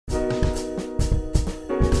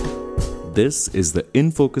This is the In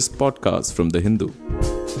Focus podcast from The Hindu.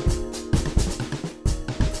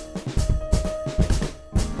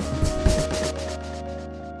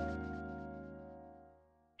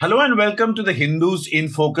 Hello and welcome to the Hindu's In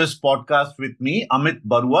Focus podcast with me, Amit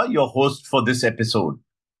Barua, your host for this episode.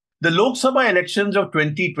 The Lok Sabha elections of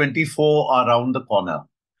 2024 are around the corner.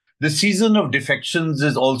 The season of defections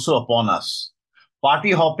is also upon us.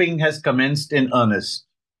 Party hopping has commenced in earnest.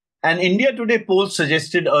 An India Today poll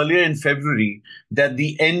suggested earlier in February that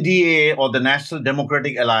the NDA or the National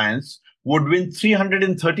Democratic Alliance would win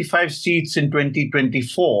 335 seats in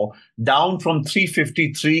 2024, down from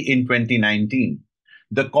 353 in 2019.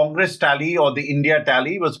 The Congress tally or the India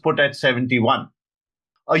tally was put at 71.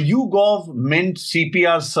 A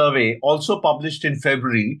YouGov-Mint-CPR survey, also published in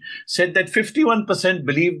February, said that 51%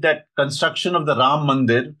 believed that construction of the Ram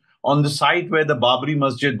Mandir on the site where the Babri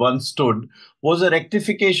Masjid once stood was a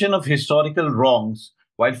rectification of historical wrongs,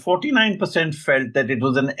 while 49% felt that it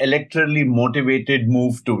was an electorally motivated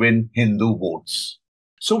move to win Hindu votes.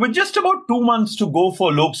 So with just about 2 months to go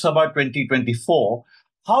for Lok Sabha 2024,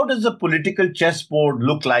 how does the political chessboard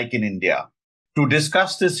look like in India? To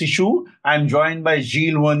discuss this issue, I'm joined by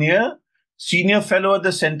Gilles Verniers, Senior Fellow at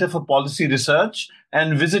the Center for Policy Research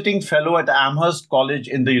and Visiting Fellow at Amherst College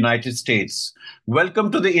in the United States. Welcome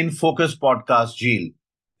to the In Focus podcast, Gilles.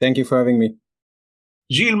 Thank you for having me.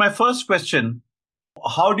 Gilles, my first question,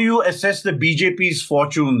 how do you assess the BJP's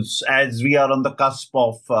fortunes as we are on the cusp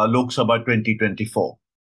of Lok Sabha 2024?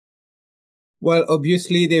 Well,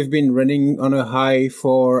 obviously, they've been running on a high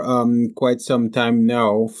for quite some time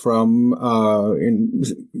now, from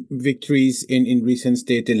victories in recent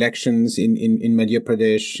state elections in Madhya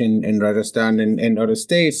Pradesh and Rajasthan and other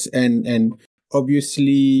states. And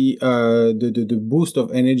obviously, the boost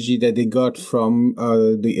of energy that they got from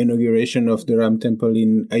the inauguration of the Ram Temple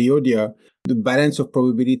in Ayodhya, the balance of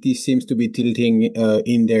probability seems to be tilting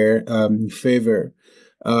in their favor.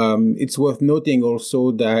 It's worth noting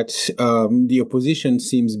also that the opposition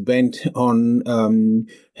seems bent on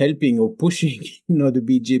helping or pushing, the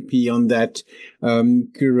BJP on that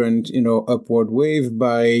current, upward wave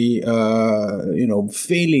by,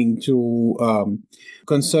 failing to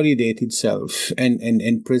consolidate itself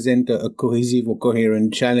and present a cohesive or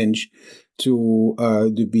coherent challenge to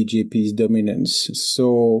the BJP's dominance.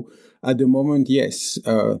 So at the moment, yes,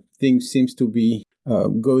 things seems to be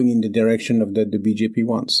going in the direction of that the BJP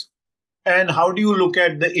wants. And how do you look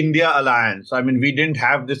at the India alliance? I mean, we didn't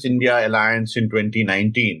have this India alliance in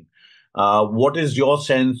 2019. What is your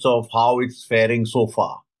sense of how it's faring so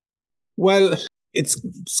far? Well, it's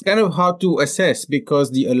kind of hard to assess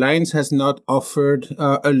because the alliance has not offered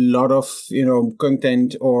a lot of,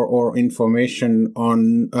 content or information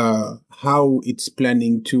on how it's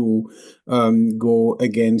planning to go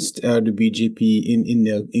against the BJP in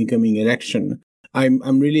the incoming election.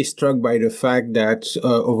 I'm really struck by the fact that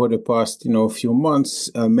over the past, few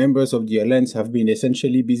months, members of the alliance have been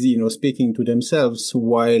essentially busy, speaking to themselves,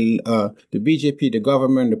 while the BJP, the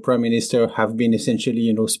government, the prime minister have been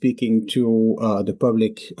essentially, speaking to the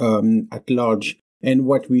public at large. And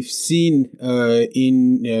what we've seen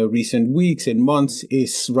in recent weeks and months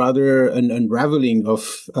is rather an unraveling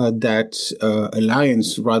of that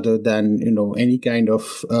alliance rather than, any kind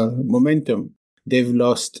of momentum. They've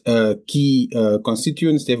lost key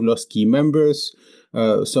constituents. They've lost key members.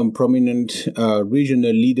 Some prominent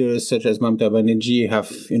regional leaders, such as Mamata Banerjee, have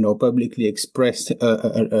publicly expressed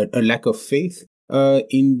a lack of faith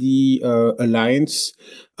in the alliance.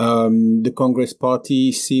 The Congress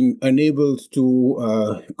Party seem unable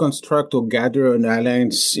to construct or gather an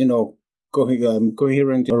alliance,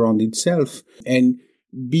 coherent around itself. And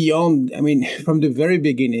beyond, from the very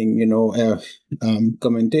beginning,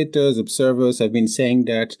 commentators, observers have been saying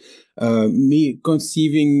that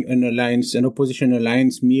conceiving an alliance, an opposition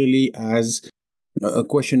alliance, merely as a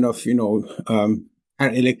question of,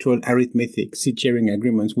 electoral arithmetic, seat-sharing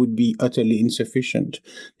agreements would be utterly insufficient.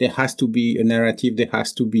 There has to be a narrative, there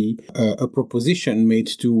has to be a proposition made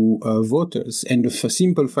to voters. And the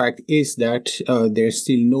simple fact is that there's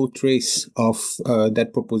still no trace of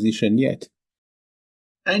that proposition yet.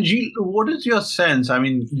 And Gilles, what is your sense? I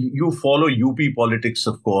mean, you follow UP politics,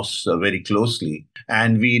 of course, very closely,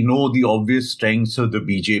 and we know the obvious strengths of the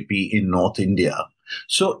BJP in North India.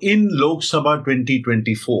 So in Lok Sabha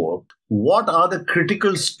 2024, what are the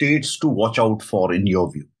critical states to watch out for in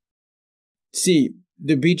your view? See,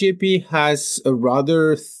 The BJP has a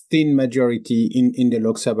rather thin majority in the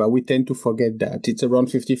Lok Sabha. We tend to forget that. It's around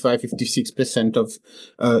 55-56% of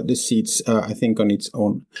the seats, I think, on its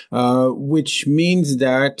own, which means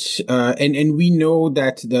that, and we know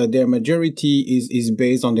that their majority is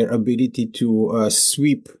based on their ability to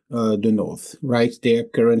sweep the North, right? They're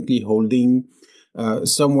currently holding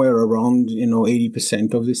somewhere around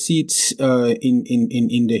 80% of the seats in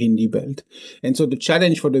the Hindi belt, and so the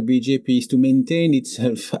challenge for the BJP is to maintain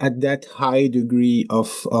itself at that high degree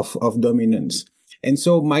of dominance. And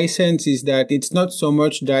so my sense is that it's not so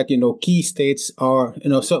much that key states are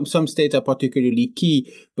some states are particularly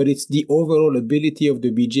key, but it's the overall ability of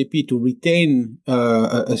the BJP to retain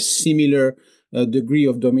a similar degree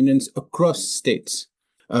of dominance across states.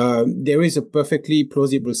 There is a perfectly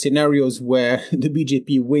plausible scenarios where the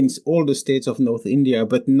BJP wins all the states of North India,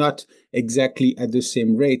 but not exactly at the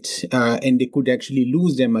same rate. And they could actually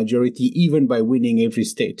lose their majority even by winning every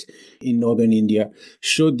state in Northern India.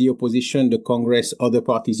 Should the opposition, the Congress, other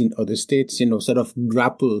parties in other states, sort of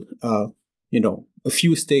grapple, a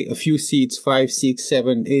few seats, 5, 6,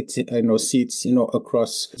 7, 8, seats,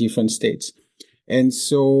 across different states. And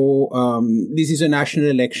so this is a national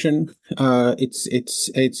election.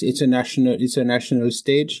 It's a national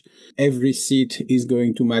stage. Every seat is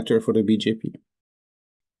going to matter for the BJP.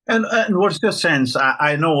 And what's your sense?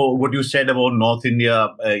 I know what you said about North India,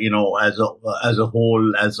 as a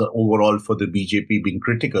whole, as a overall for the BJP being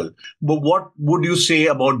critical. But what would you say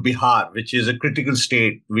about Bihar, which is a critical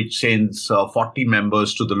state, which sends 40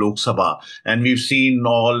 members to the Lok Sabha? And we've seen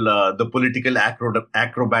all the political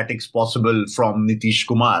acrobatics possible from Nitish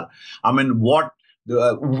Kumar. I mean, what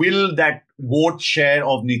will that vote share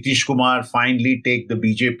of Nitish Kumar finally take the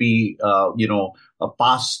BJP,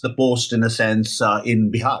 past the post in a sense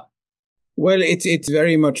in Bihar? Well, it's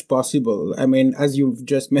very much possible. I mean, as you've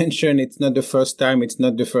just mentioned, it's not the first time, it's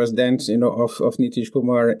not the first dance, of Nitish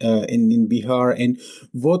Kumar in Bihar, and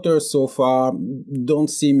voters so far don't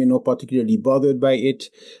seem, particularly bothered by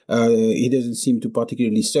it. He doesn't seem to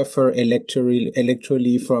particularly suffer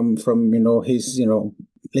electorally from his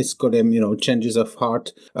let's call them, changes of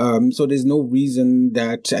heart. So there's no reason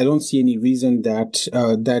that I don't see any reason that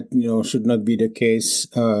should not be the case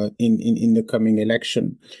in the coming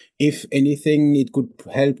election. If anything, it could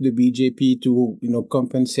help the BJP to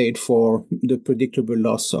compensate for the predictable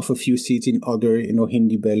loss of a few seats in other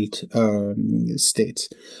Hindi belt states.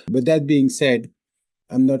 But that being said,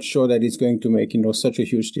 I'm not sure that it's going to make such a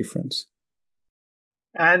huge difference.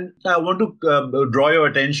 And I want to draw your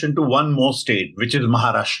attention to one more state, which is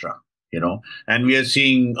Maharashtra, and we are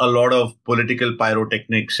seeing a lot of political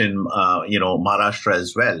pyrotechnics in, Maharashtra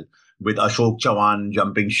as well, with Ashok Chavan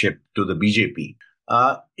jumping ship to the BJP.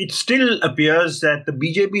 It still appears that the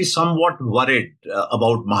BJP is somewhat worried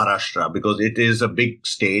about Maharashtra because it is a big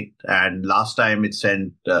state. And last time it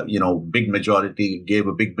sent, big majority, gave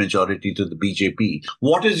a big majority to the BJP.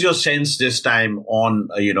 What is your sense this time on,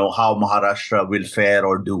 how Maharashtra will fare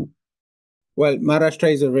or do? Well,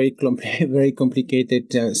 Maharashtra is a very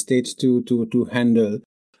complicated state to handle.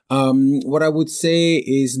 What I would say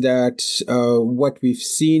is that what we've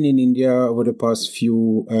seen in India over the past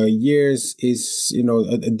few years is,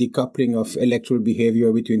 a decoupling of electoral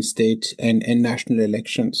behavior between state and national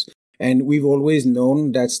elections. And we've always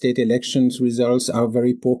known that state elections results are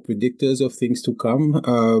very poor predictors of things to come.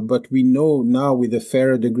 But we know now with a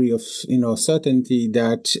fair degree of, certainty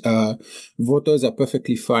that voters are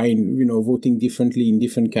perfectly fine, voting differently in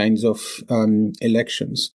different kinds of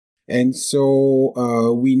elections. And so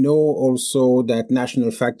we know also that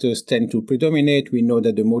national factors tend to predominate. We know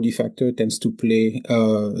that the Modi factor tends to play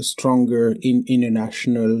stronger in a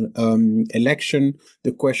national election.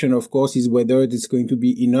 The question, of course, is whether it's going to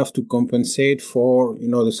be enough to compensate for,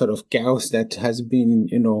 the sort of chaos that has been,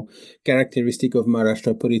 characteristic of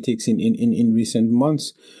Maharashtra politics in recent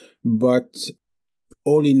months. But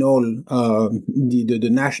all in all, the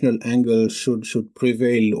national angle should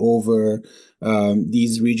prevail over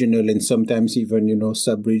these regional and sometimes even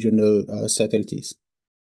sub-regional subtleties.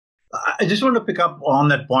 I just want to pick up on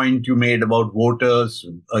that point you made about voters,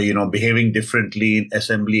 behaving differently in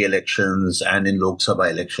assembly elections and in Lok Sabha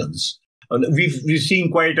elections. We've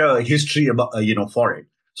seen quite a history about for it.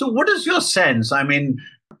 So, what is your sense? I mean,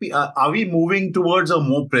 are we moving towards a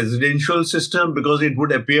more presidential system? Because it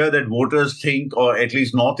would appear that voters think, or at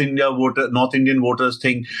least North Indian voters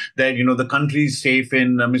think that, the country is safe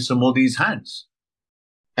in Mr. Modi's hands.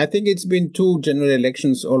 I think it's been two general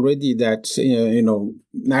elections already that,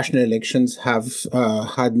 national elections have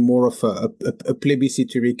had more of a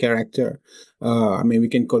plebiscitary character. We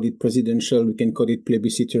can call it presidential, we can call it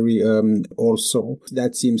plebiscitary also.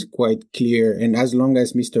 That seems quite clear. And as long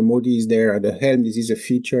as Mr. Modi is there at the helm, this is a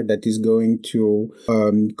feature that is going to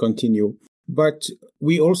continue. But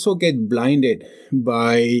we also get blinded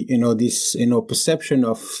by, this, perception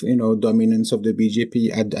of, dominance of the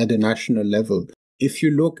BJP at the national level. If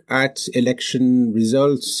you look at election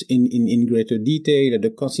results in greater detail at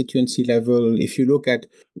the constituency level, if you look at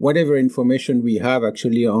whatever information we have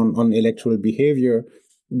actually on electoral behavior,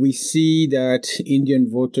 we see that Indian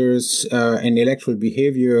voters and electoral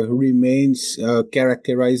behavior remains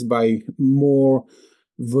characterized by more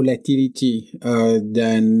volatility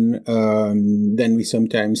than we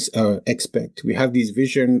sometimes expect. We have this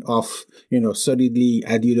vision of solidly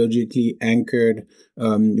ideologically anchored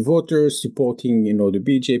voters supporting the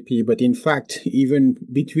BJP, but in fact, even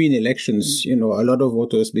between elections, a lot of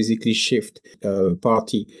voters basically shift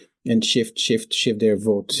party and shift their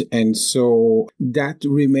vote, and so that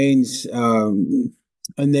remains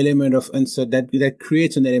an element of that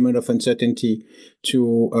creates an element of uncertainty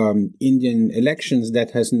to Indian elections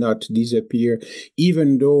that has not disappeared,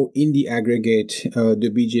 even though in the aggregate the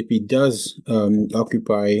BJP does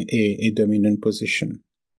occupy a dominant position.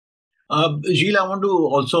 Gilles, I want to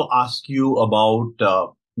also ask you about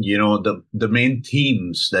the main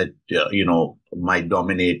themes that might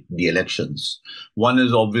dominate the elections. One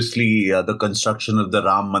is obviously the construction of the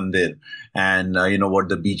Ram Mandir, and what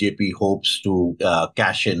the BJP hopes to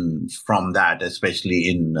cash in from that, especially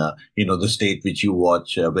in the state which you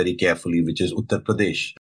watch very carefully, which is Uttar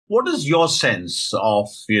Pradesh. What is your sense of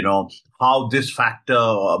how this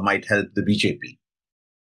factor might help the BJP?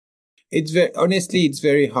 It's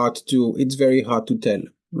very hard to tell,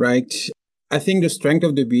 right? I think the strength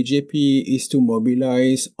of the BJP is to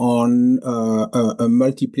mobilize on a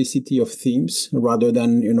multiplicity of themes rather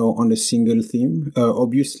than, on a single theme.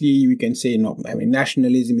 Obviously, we can say,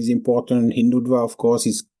 nationalism is important. Hindutva, of course,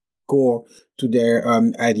 is core to their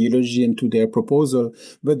ideology and to their proposal,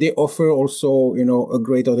 but they offer also, a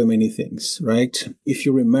great other many things, right? If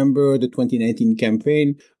you remember the 2019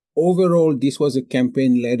 campaign, overall, this was a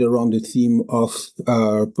campaign led around the theme of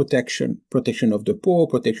protection of the poor,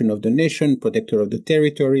 protection of the nation, protector of the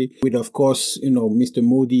territory, with, of course, Mr.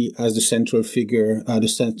 Modi as the central figure,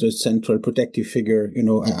 the central protective figure,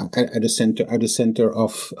 at the center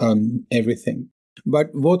of everything. But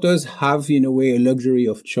voters have, in a way, a luxury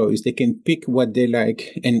of choice. They can pick what they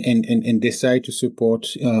like and decide to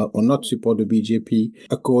support or not support the BJP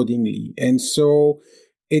accordingly. And so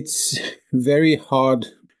it's very hard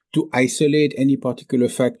to isolate any particular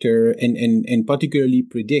factor and particularly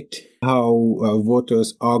predict how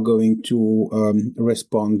voters are going to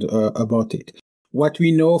respond about it. What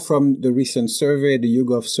we know from the recent survey, the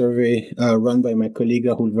YouGov survey run by my colleague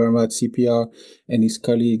Rahul Verma at CPR and his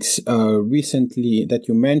colleagues recently that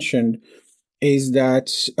you mentioned, is that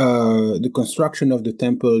the construction of the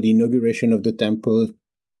temple, the inauguration of the temple,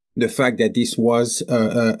 the fact that this was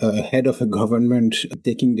a head of a government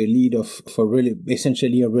taking the lead for really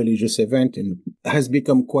essentially a religious event and has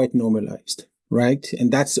become quite normalized, right?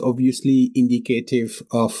 And that's obviously indicative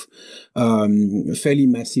of a fairly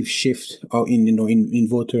massive shift in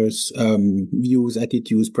voters' views,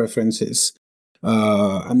 attitudes, preferences.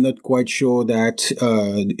 I'm not quite sure that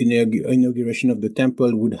the inauguration of the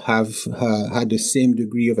temple would have had the same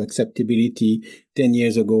degree of acceptability 10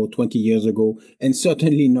 years ago, 20 years ago, and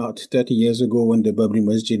certainly not 30 years ago when the Babri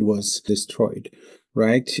Masjid was destroyed,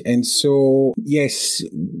 right? And so, yes,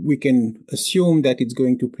 we can assume that it's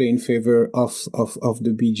going to play in favor of the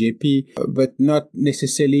BJP, but not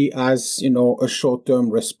necessarily as, a short-term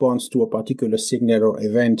response to a particular signal or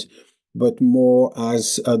event, but more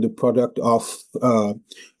as the product of a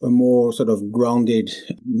more sort of grounded,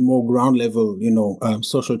 more ground level,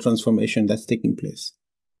 social transformation that's taking place.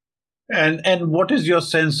 And what is your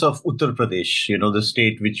sense of Uttar Pradesh, the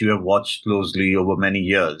state which you have watched closely over many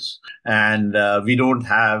years? And we don't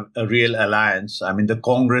have a real alliance. I mean, the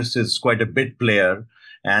Congress is quite a big player,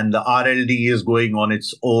 and the RLD is going on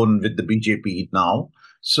its own with the BJP now.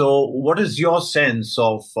 So what is your sense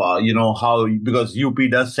of, how, because UP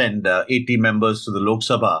does send 80 members to the Lok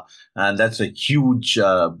Sabha, and that's a huge,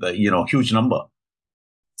 huge number.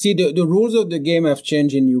 See, the rules of the game have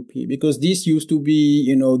changed in UP because this used to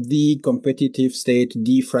be, the competitive state,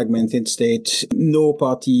 the fragmented state. No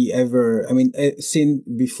party ever, since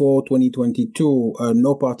before 2022,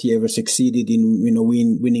 no party ever succeeded in,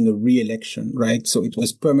 winning a re-election, right? So it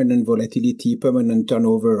was permanent volatility, permanent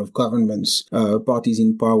turnover of governments, parties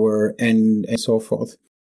in power, and so forth.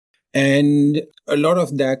 And a lot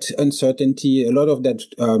of that uncertainty, a lot of that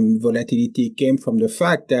volatility came from the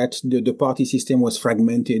fact that the party system was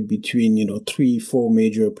fragmented between, 3, 4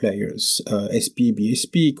 major players, SP,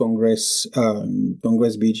 BSP, Congress,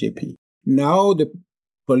 BJP. Now the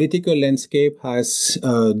political landscape has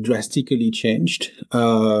drastically changed.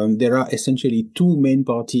 There are essentially two main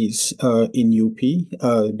parties in UP.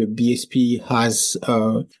 The BSP has,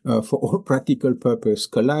 for all practical purpose,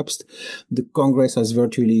 collapsed. The Congress has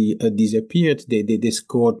virtually disappeared. They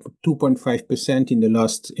scored 2.5% in the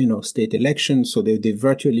last, state election. So they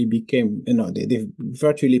virtually became, they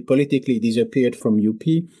virtually politically disappeared from UP.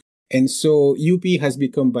 And so UP has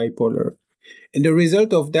become bipolar. And the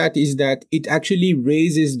result of that is that it actually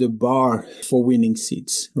raises the bar for winning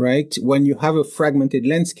seats, right? When you have a fragmented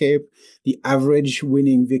landscape, the average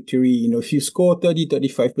winning victory, if you score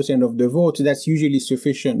 35% of the vote, that's usually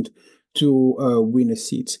sufficient to win a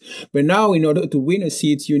seat. But now, in order to win a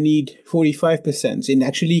seat, you need 45%, and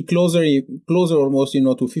actually closer almost,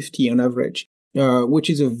 to 50 on average. Which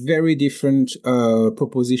is a very different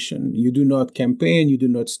proposition. You do not campaign, you do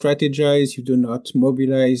not strategize, you do not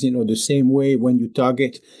mobilize, the same way when you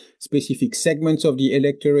target specific segments of the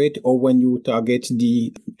electorate or when you target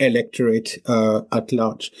the electorate at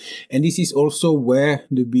large. And this is also where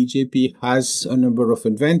the BJP has a number of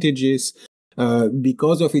advantages.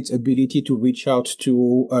 Because of its ability to reach out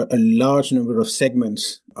to a large number of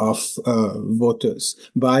segments of voters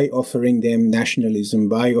by offering them nationalism,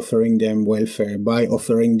 by offering them welfare, by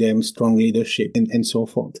offering them strong leadership, and so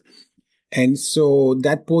forth. And so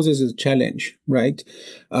that poses a challenge, right?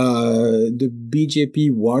 The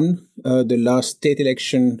BJP won the last state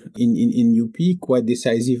election in UP quite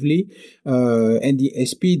decisively, and the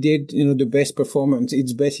SP did, the best performance,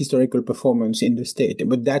 its best historical performance in the state.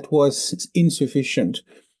 But that was insufficient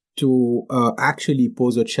to actually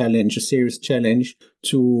pose a serious challenge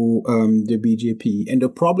to the BJP. And the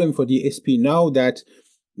problem for the SP now that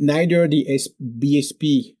neither the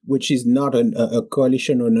BSP, which is not a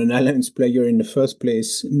coalition or an alliance player in the first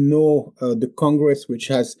place, nor the Congress, which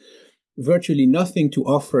has virtually nothing to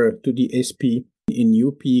offer to the SP in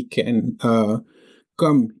UP, can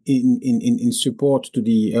come in support to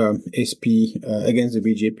the SP against the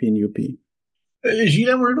BJP in UP. Gilles,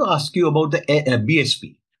 I wanted to ask you about the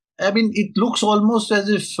BSP. I mean, it looks almost as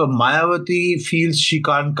if Mayawati feels she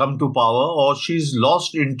can't come to power or she's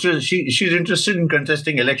lost interest. She's interested in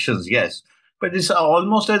contesting elections, yes. But it's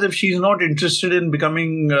almost as if she's not interested in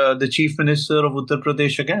becoming the chief minister of Uttar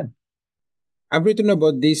Pradesh again. I've written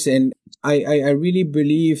about this, and I really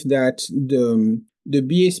believe that the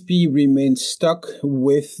BSP remains stuck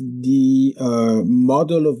with the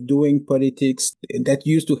model of doing politics that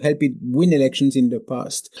used to help it win elections in the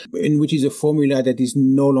past, in which is a formula that is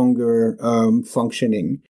no longer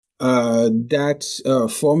functioning. That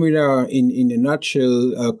formula, in a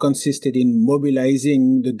nutshell, consisted in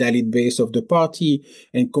mobilizing the Dalit base of the party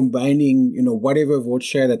and combining, whatever vote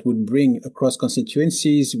share that would bring across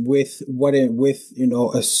constituencies with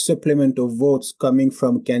a supplement of votes coming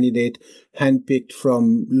from candidate handpicked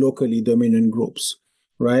from locally dominant groups.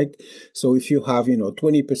 Right. So if you have,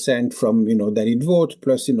 20% from, Dalit vote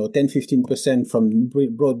plus, 10-15% from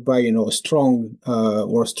brought by, a strong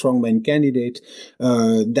or a strongman candidate,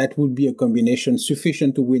 that would be a combination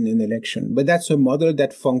sufficient to win an election. But that's a model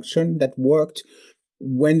that functioned, that worked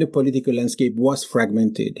when the political landscape was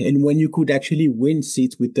fragmented and when you could actually win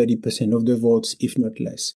seats with 30% of the votes, if not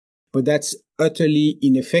less. But that's utterly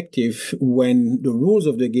ineffective when the rules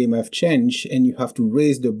of the game have changed and you have to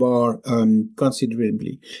raise the bar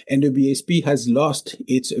considerably. And the BSP has lost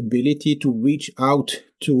its ability to reach out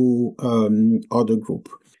to other group.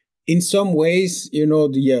 In some ways,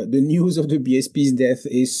 the news of the BSP's death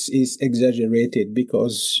is exaggerated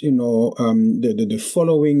because, the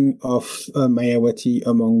following of Mayawati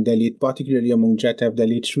among Dalit, particularly among Jatav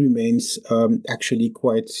Dalits, remains actually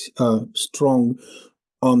quite strong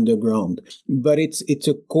on the ground. But it's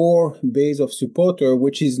a core base of supporter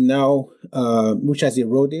which is now which has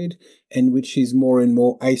eroded and which is more and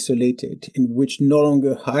more isolated and which no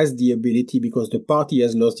longer has the ability, because the party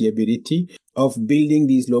has lost the ability of building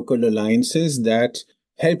these local alliances that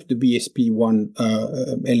helped the BSP won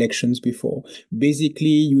elections before. Basically,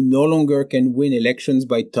 you no longer can win elections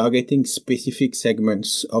by targeting specific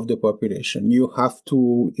segments of the population. You have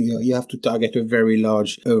to target a very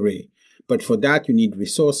large array. But for that, you need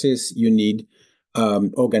resources, you need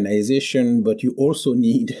organization, but you also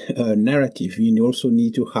need narrative. You also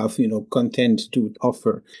need to have, content to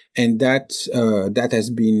offer, and that has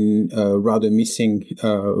been rather missing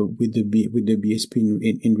with the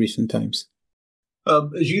BSP in recent times.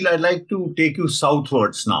 Gilles, I'd like to take you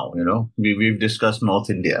southwards now. We've discussed North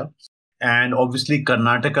India. And obviously,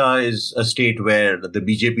 Karnataka is a state where the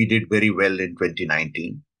BJP did very well in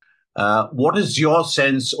 2019. What is your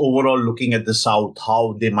sense overall looking at the South,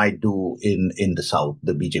 how they might do in the South,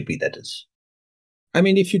 the BJP that is? I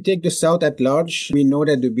mean, if you take the South at large, we know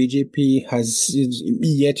that the BJP has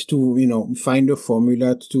yet to, find a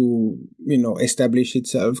formula to, establish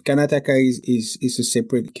itself. Karnataka is a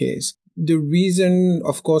separate case. The reason,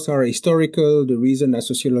 of course, are historical. The reason are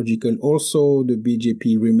sociological. Also, the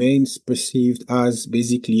BJP remains perceived as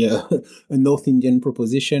basically a North Indian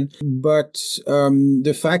proposition. But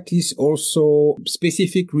the fact is also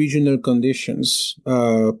specific regional conditions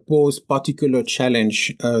pose particular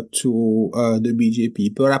challenge to the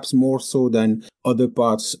BJP, perhaps more so than other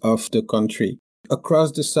parts of the country.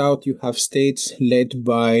 Across the South, you have states led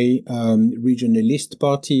by regionalist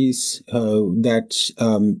parties that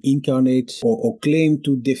incarnate or claim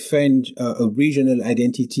to defend a regional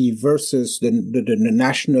identity versus the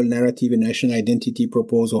national narrative and national identity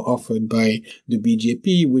proposal offered by the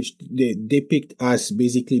BJP, which they depict as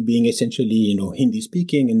basically being essentially,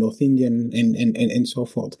 Hindi-speaking and North Indian and so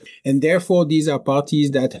forth. And therefore, these are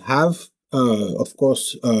parties that have of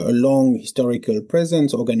course, a long historical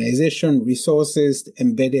presence, organization, resources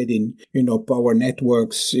embedded in, power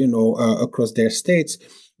networks, across their states.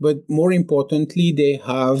 But more importantly, they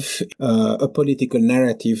have a political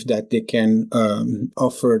narrative that they can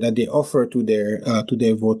offer to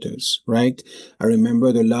their voters, right? I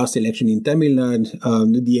remember the last election in Tamil Nadu,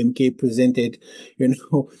 the DMK presented,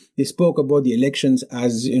 they spoke about the elections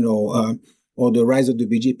as, or the rise of the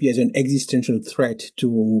BJP as an existential threat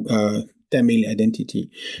to Tamil identity,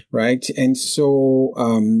 right? And so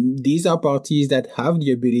these are parties that have the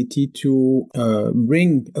ability to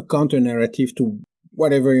bring a counter narrative to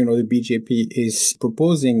whatever the BJP is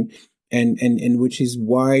proposing, and which is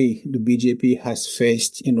why the BJP has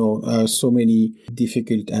faced so many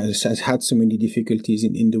difficulties, has had so many difficulties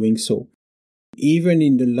in doing so. Even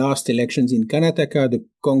in the last elections in Karnataka, the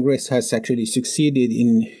Congress has actually succeeded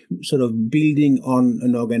in sort of building on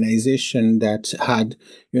an organization that had,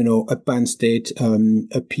 a pan-state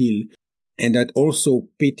appeal, and that also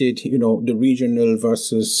pitted, the regional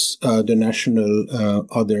versus the national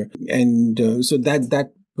other. And so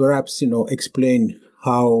that perhaps, explain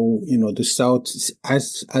how, the South,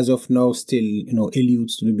 as of now, still,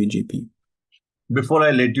 eludes to the BJP. Before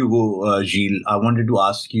I let you go, Gilles, I wanted to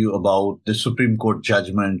ask you about the Supreme Court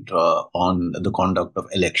judgment on the conduct of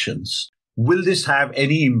elections. Will this have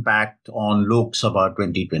any impact on Lok Sabha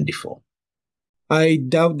 2024? I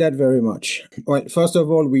doubt that very much. Well, first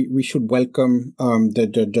of all, we should welcome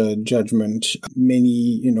the judgment.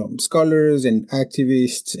 Many scholars and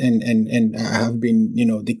activists and have been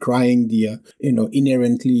decrying the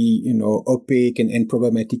inherently opaque and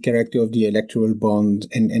problematic character of the electoral bond,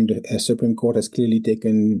 and the Supreme Court has clearly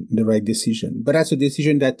taken the right decision. But that's a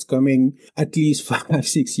decision that's coming at least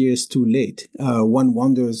 5-6 years too late. One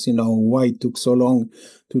wonders why it took so long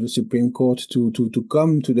to the Supreme Court to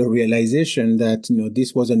come to the realization that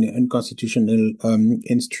this was an unconstitutional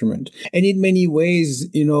instrument. And in many ways,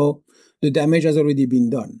 the damage has already been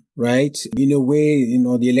done, right? In a way,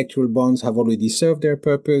 the electoral bonds have already served their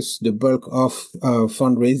purpose. The bulk of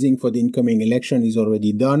fundraising for the incoming election is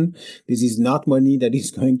already done. This is not money that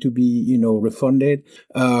is going to be, refunded.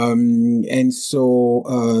 And so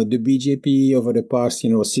the BJP over the past,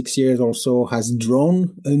 6 years or so has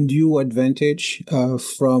drawn undue advantage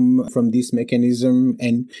from this mechanism.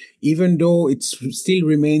 And even though it still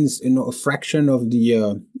remains, a fraction of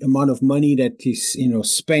the amount of money that is,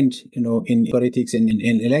 spent, in politics and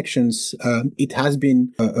in elections, it has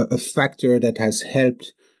been a factor that has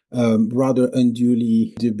helped rather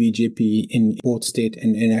unduly the BJP in both state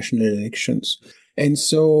and national elections. And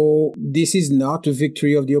so this is not a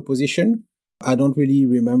victory of the opposition. I don't really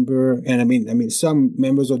remember, and I mean, some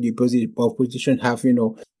members of the opposition have,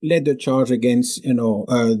 led the charge against,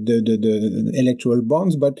 the electoral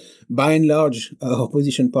bonds, but by and large,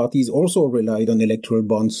 opposition parties also relied on electoral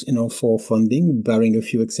bonds, for funding, barring a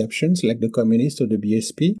few exceptions, like the Communists or the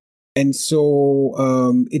BSP. And so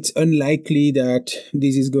it's unlikely that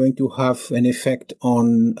this is going to have an effect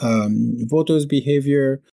on voters'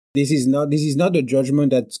 behavior. This is not a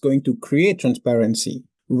judgment that's going to create transparency.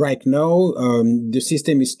 Right now, the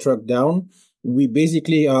system is struck down. We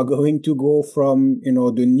basically are going to go from,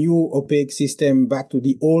 the new opaque system back to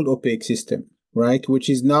the old opaque system, right? Which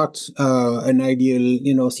is not an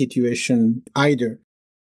ideal, situation either.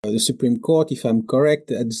 The Supreme Court, if I'm correct,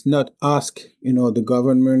 does not ask, the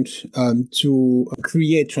government to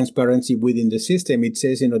create transparency within the system. It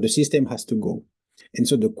says, the system has to go. And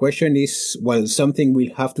so the question is, well, something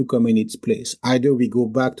will have to come in its place. Either we go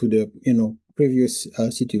back to the, previous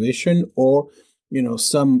situation, or,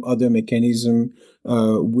 some other mechanism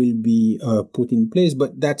will be put in place.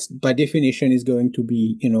 But that's by definition is going to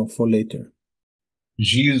be, for later.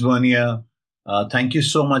 Gilles Verniers, thank you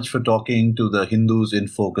so much for talking to the Hindus in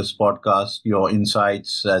Focus podcast. Your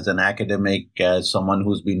insights as an academic, as someone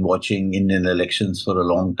who's been watching Indian elections for a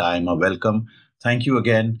long time, are welcome. Thank you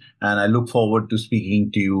again, and I look forward to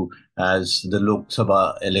speaking to you as the Lok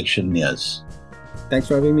Sabha election nears. Thanks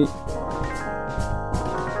for having me.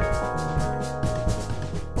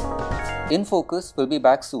 In Focus will be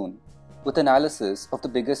back soon with analysis of the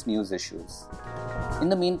biggest news issues. In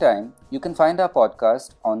the meantime, you can find our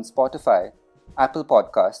podcast on Spotify, Apple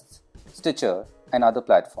Podcasts, Stitcher, and other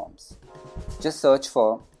platforms. Just search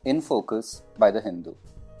for In Focus by The Hindu.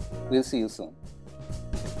 We'll see you soon.